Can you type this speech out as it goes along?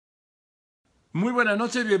Muy buenas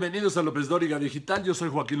noches, bienvenidos a López-Dóriga Digital. Yo soy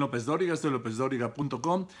Joaquín López-Dóriga, estoy en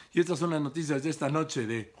lópezdóriga.com y estas son las noticias de esta noche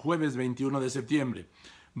de jueves 21 de septiembre.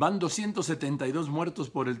 Van 272 muertos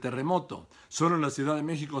por el terremoto. Solo en la Ciudad de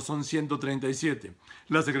México son 137.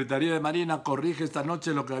 La Secretaría de Marina corrige esta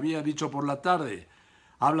noche lo que había dicho por la tarde.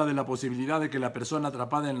 Habla de la posibilidad de que la persona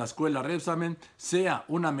atrapada en la escuela Rébsamen sea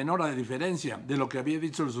una menor a diferencia de lo que había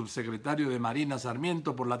dicho el subsecretario de Marina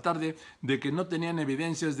Sarmiento por la tarde de que no tenían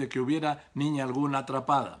evidencias de que hubiera niña alguna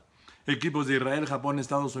atrapada. Equipos de Israel, Japón,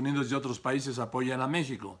 Estados Unidos y otros países apoyan a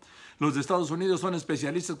México. Los de Estados Unidos son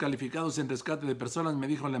especialistas calificados en rescate de personas, me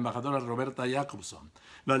dijo la embajadora Roberta Jacobson.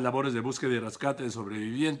 Las labores de búsqueda y rescate de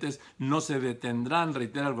sobrevivientes no se detendrán,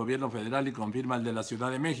 reitera el gobierno federal y confirma el de la Ciudad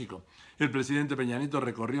de México. El presidente Peña Nieto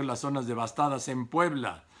recorrió las zonas devastadas en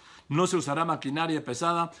Puebla. No se usará maquinaria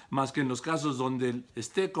pesada más que en los casos donde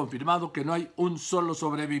esté confirmado que no hay un solo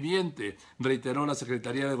sobreviviente, reiteró la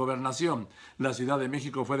Secretaría de Gobernación. La Ciudad de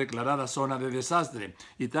México fue declarada zona de desastre.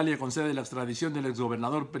 Italia concede la extradición del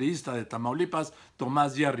exgobernador priista de Tamaulipas,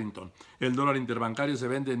 Tomás Yarrington. El dólar interbancario se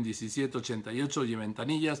vende en 17.88 y en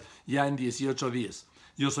ventanillas ya en 18.10.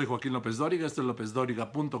 Yo soy Joaquín López-Dóriga, esto es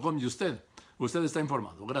lópezdóriga.com y usted está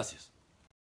informado. Gracias.